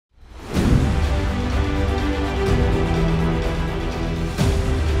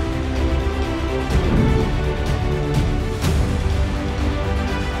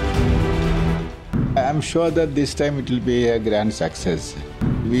am sure that this time it will be a grand success.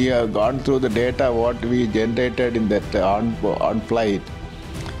 We have gone through the data what we generated in that on flight.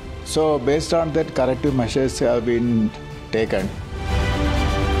 So based on that, corrective measures have been taken.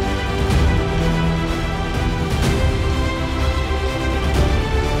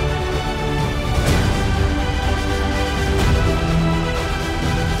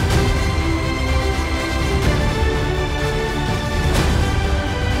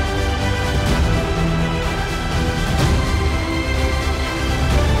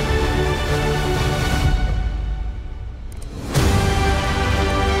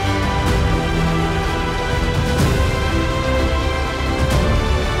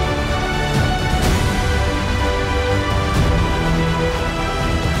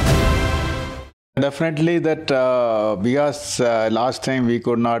 Definitely that because last time we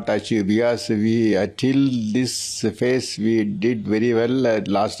could not achieve, because we till this phase we did very well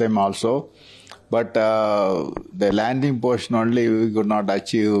last time also, but the landing portion only we could not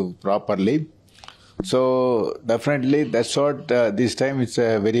achieve properly. So definitely that's what this time it's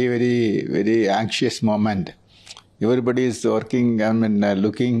a very anxious moment. Everybody is working,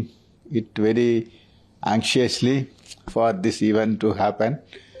 looking it very anxiously for this event to happen.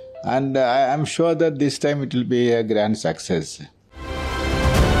 And I am sure that this time it will be a grand success.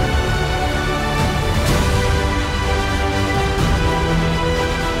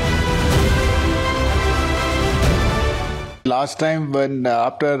 Last time when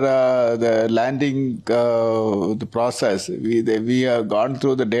after the landing the process, we have gone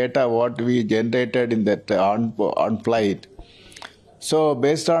through the data what we generated in that on flight. So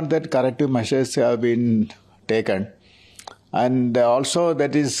based on that, corrective measures have been taken. And also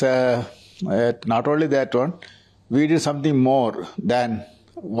that is not only that one, we did something more than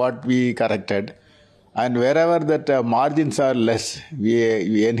what we corrected. And wherever that margins are less,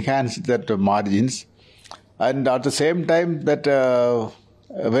 we enhanced that margins. And at the same time that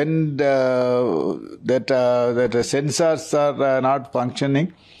when that sensors are not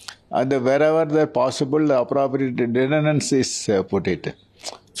functioning, and wherever they're possible, the appropriate redundancy is put it.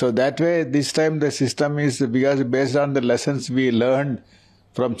 So that way, this time the system is, because based on the lessons we learned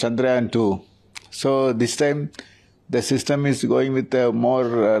from Chandrayaan 2. So this time the system is going with more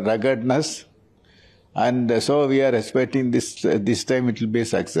ruggedness, and so we are expecting this time it will be a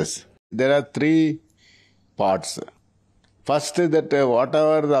success. There are three parts. First is that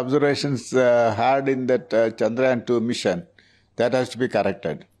whatever the observations had in that Chandrayaan 2 mission, that has to be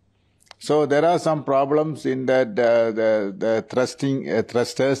corrected. So there are some problems in the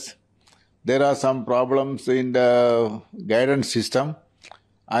thrusters. There are some problems in the guidance system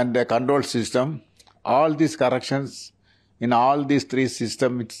and the control system. All these corrections in all these three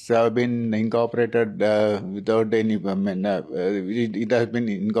systems have been incorporated without any. It has been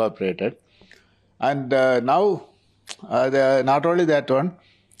incorporated, and now not only that one,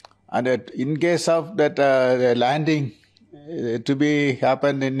 and in case of that the landing to be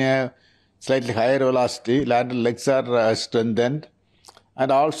happened in a slightly higher velocity, landing legs are strengthened,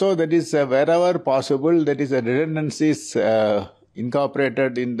 and also that is wherever possible, that is a redundancy is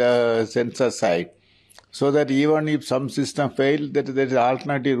incorporated in the sensor side, so that even if some system fail, that there is an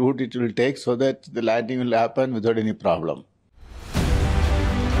alternative route it will take, so that the landing will happen without any problem.